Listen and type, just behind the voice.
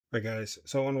Right, guys.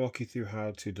 So I want to walk you through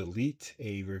how to delete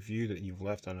a review that you've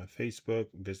left on a Facebook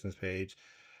business page.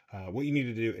 What you need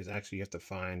to do is actually you have to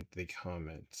find the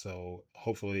comment. So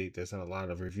hopefully there's not a lot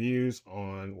of reviews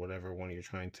on whatever one you're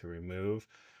trying to remove.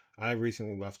 I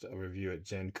recently left a review at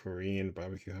Jen Korean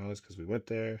Barbecue House because we went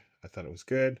there. I thought it was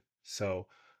good. So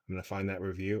I'm going to find that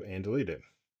review and delete it.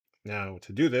 Now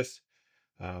to do this,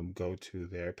 go to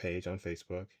their page on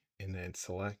Facebook and then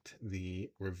select the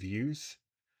reviews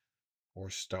or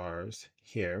stars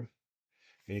here.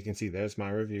 And you can see there's my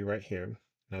review right here.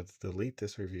 Now to delete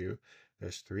this review,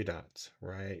 there's three dots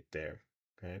right there.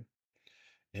 Okay.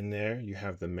 In there, you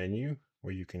have the menu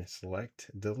where you can select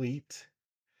delete.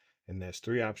 And there's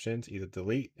three options, either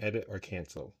delete, edit, or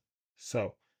cancel.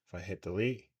 So if I hit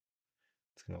delete,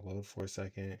 it's going to load for a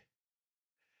second.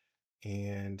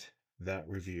 And that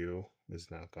review is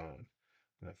now gone.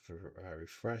 And if I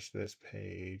refresh this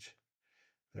page,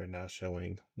 they're now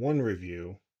showing one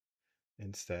review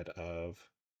instead of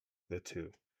the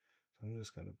two. So I'm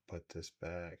just going to put this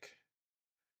back.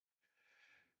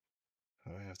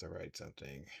 Oh, I have to write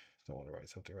something. Don't want to write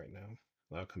something right now.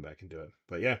 I'll come back and do it.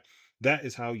 But yeah, that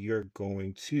is how you're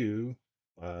going to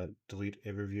delete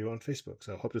a review on Facebook.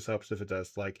 So I hope this helps. If it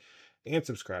does, like and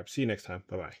subscribe. See you next time.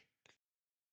 Bye bye.